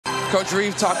Coach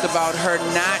Reeve talked about her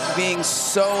not being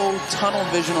so tunnel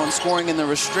vision on scoring in the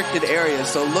restricted areas.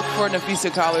 So look for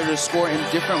Napheesa Collier to score in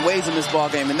different ways in this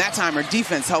ballgame. And that time her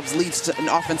defense helps lead to an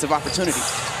offensive opportunity.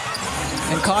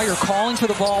 And Collier calling for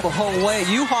the ball the whole way.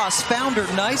 Juhas found her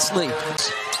nicely.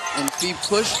 And she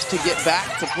pushed to get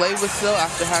back to play with Sil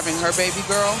after having her baby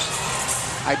girl.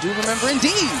 I do remember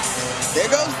indeed. There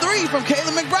goes 3 from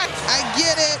Kayla McBride. I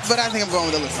get it, but I think I'm going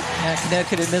with Alyssa. Yeah,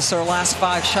 Connecticut had missed their last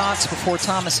 5 shots before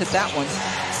Thomas hit that one.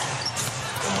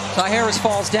 Ty Harris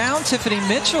falls down. Tiffany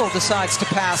Mitchell decides to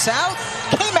pass out.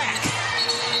 K-Mac.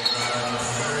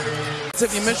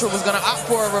 Tiffany Mitchell was going to opt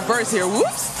for a reverse here.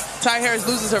 Whoops. Ty Harris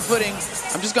loses her footing.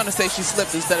 I'm just going to say she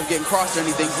slipped instead of getting crossed or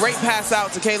anything. Great pass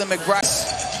out to Kayla McBride.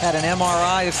 Had an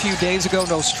MRI a few days ago.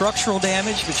 No structural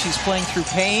damage, but she's playing through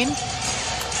pain.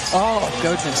 Oh,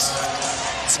 goodness.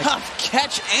 Tough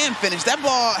catch and finish. That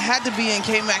ball had to be in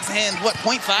K-Mac's hands, what,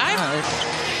 0.5?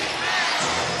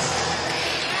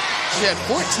 She had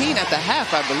 14 at the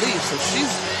half, I believe, so she's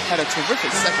had a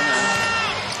terrific second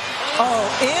half. Oh,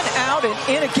 in, out, and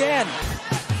in again.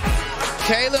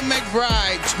 Kayla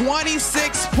McBride,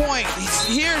 26 points.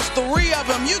 Here's 3 of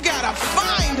them. You gotta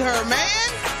find her, man.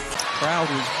 Crowd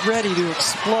is ready to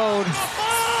explode.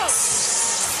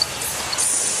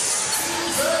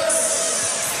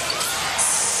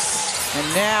 And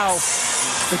now,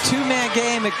 the 2-man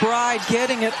game, McBride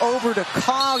getting it over to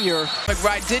Collier.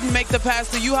 McBride didn't make the pass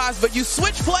to Juhas, but you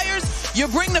switch players, you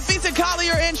bring Napheesa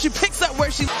Collier in, she picks up where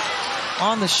she...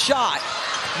 On the shot,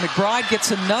 McBride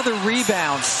gets another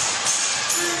rebound.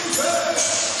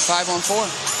 5 on 4.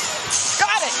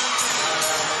 Got it!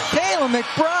 Kayla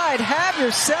McBride, have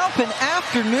yourself an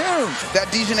afternoon.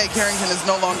 That Dejanay Carrington is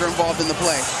no longer involved in the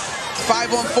play.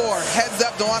 5 on 4, heads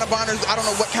up, Dewana Bonners. I don't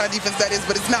know what kind of defense that is,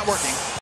 but it's not working.